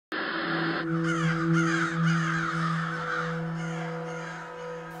The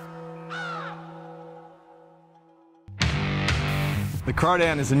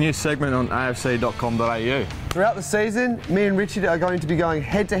Crowdown is a new segment on afc.com.au. Throughout the season, me and Richard are going to be going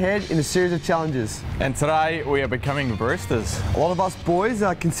head-to-head in a series of challenges. And today we are becoming baristas. A lot of us boys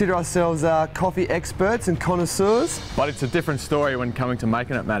consider ourselves coffee experts and connoisseurs. But it's a different story when coming to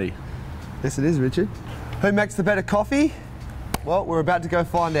making it, Matty. Yes, it is, Richard. Who makes the better coffee? Well, we're about to go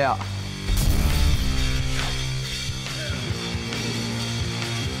find out.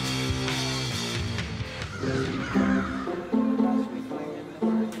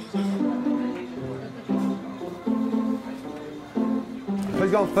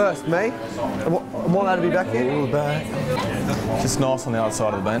 Who's going first? Me? Am I allowed to be back here? Just nice on the other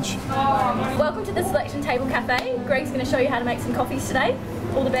side of the bench. Welcome to the Selection Table Cafe. Greg's going to show you how to make some coffees today.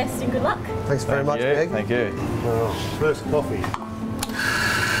 All the best and good luck. Thanks very much, Greg. Thank you. First coffee.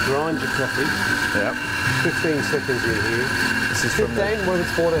 Grind your coffee. Yep. 15 seconds in here. This is 15, what if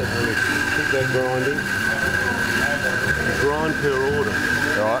it's 14? Keep that grinding. Grind per order.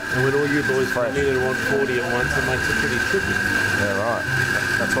 Right. And when all you boys come in and want 40 at once, it makes it pretty tricky. Yeah, right.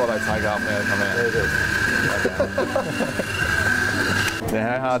 That's why they take up now to come out. There it is. Now,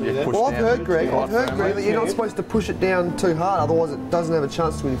 how hard do you push Well, down? I've heard, Greg, that you're not supposed to push it down too hard, otherwise it doesn't have a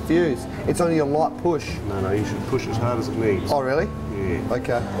chance to infuse. It's only a light push. No, you should push as hard as it needs. Oh, really? Yeah.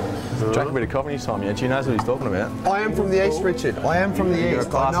 Okay. Drank a bit of coffee this time, yeah. He knows what he's talking about. I am from the East, Richard. I am from the You're East.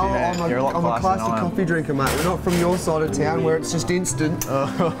 a classy man. I'm You're a lot a classier classy than I am. coffee drinker, mate. We're not from your side of town where it's just instant.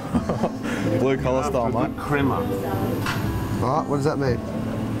 Blue collar style, mate. Crema. Alright, what does that mean?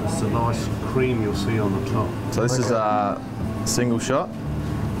 It's a nice cream you'll see on the top. So this is a single shot.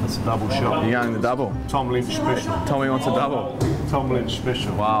 That's a double shot. You're going the double. Tom Lynch special. Tommy wants a double. Tom Lynch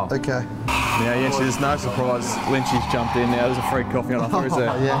special. Wow. Okay. Now, yes, there's no surprise Lynchy's jumped in now. There's a free coffee on offer, is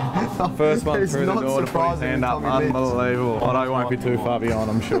there? Yeah. First one It's through the not door to put his surprising hand up. Tommy Lynch. Unbelievable. I won't be too far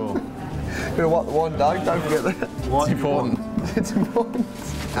behind, I'm sure. Bit of what the one, Doug. Don't forget that. It's important. It's important.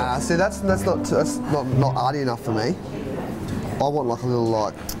 See, that's not arty enough for me. I want like a little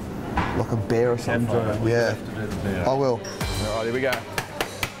like a bear or something. Yeah. I will. All right, here we go.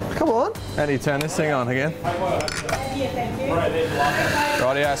 Come on. How do you turn this thing on again?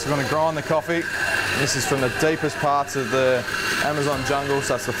 Rightio, so we're going to grind the coffee. This is from the deepest parts of the Amazon jungle,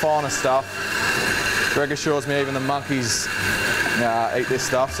 so it's the finest stuff. Greg assures me even the monkeys eat this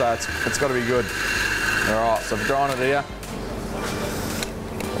stuff, so it's got to be good. All right, so I've ground it here.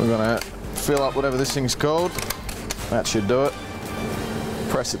 We're going to fill up whatever this thing's called. That should do it.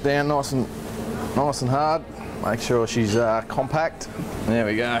 Press it down nice and hard. Make sure she's compact. There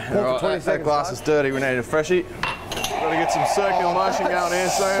we go. All right, that glass is dirty. We need a freshie. Got to get some circular motion going here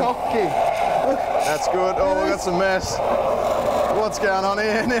soon. Shocking. That's good. Oh, we've got some mess. What's going on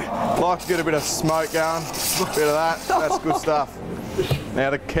here? Like to get a bit of smoke going. Bit of that. That's good stuff. Now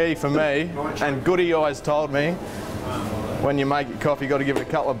the key for me, and Goody always told me, when you make your coffee, you got to give it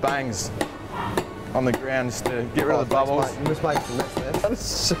a couple of bangs on the ground just to get rid of the bubbles. You must make some mess there.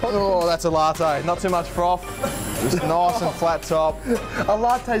 Oh, that's a latte. Not too much froth. Just nice and flat top. A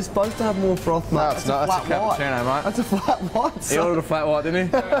latte is supposed to have more froth, mate. No, it's not. That's a cappuccino, mate. That's a flat white. He ordered a flat white, didn't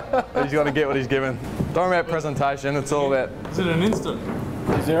he? He's got to get what he's given. Don't worry about presentation. It's all about. Is it an instant?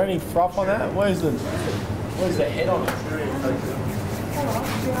 Is there any froth on that? Where's the head on it?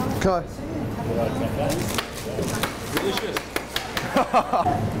 Go. Delicious.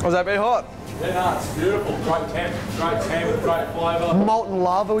 Was that a bit hot? Yeah, no, it's beautiful. Great temp, great flavour. Molten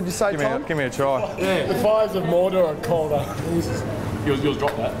lava, would you say, Tom? Give me a try. Yeah, the fires of Mordor are colder. Yours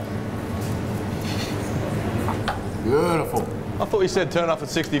drop that. Beautiful. I thought you said turn off at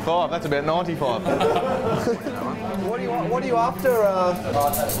 65. That's about 95. What are you after?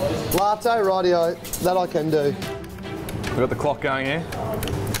 Latte, rightio. That I can do. We've got the clock going here.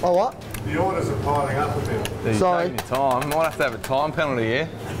 Oh, what? The orders are piling up a bit. He's Sorry. taking your time. Might have to have a time penalty here.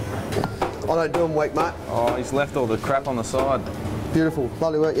 I don't do them weak, mate. Oh, he's left all the crap on the side. Beautiful.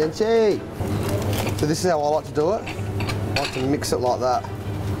 Lovely work, Jaenschy. So this is how I like to do it. I like to mix it like that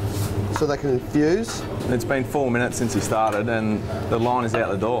so they can infuse. It's been 4 minutes since he started and the line is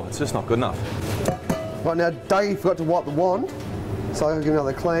out the door. It's just not good enough. Right now, Dougy forgot to wipe the wand, so I'll give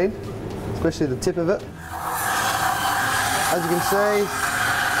another clean, especially the tip of it. As you can see,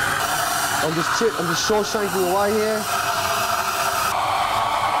 I'm just Shawshanking away here.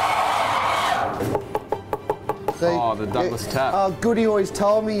 See, Oh, the Douglas tap. Goody always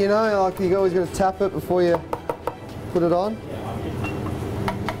told me, you know, like you always got to tap it before you put it on.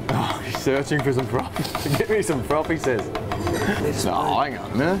 Oh, he's searching for some froth. Give me some froth, he says. No, hang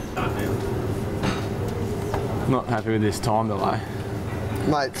on a minute. Not happy with this time delay.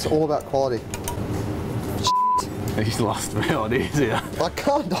 Mate, it's all about quality. He's lost me ideas here. I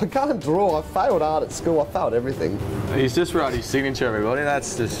can't draw. I failed art at school. I failed everything. He's just wrote his signature, everybody.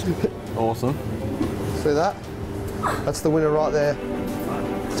 That's just awesome. See that? That's the winner right there.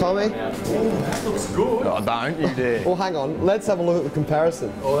 Tommy? That looks good. Oh, don't you dare. Well, hang on. Let's have a look at the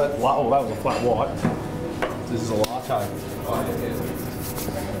comparison. Oh, that was a flat white. This is a latte.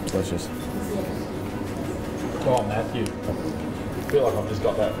 Delicious. Oh, Matthew. I feel like I've just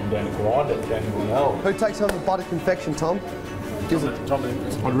got that from down the grinder at Jaensch. Who takes home the butter confection, Tom?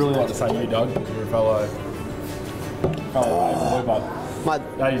 I'd really like to say you, Doug, because you're a fellow boy, but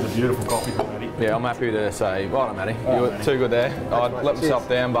Mate, that is a beautiful coffee, Matty. Yeah, I'm happy to say, well done, Matty. You were too good there. I'd let myself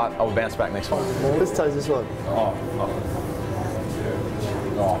down, but I'll bounce back next one. let's taste this one. Oh.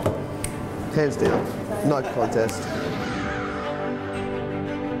 Hands down. No contest.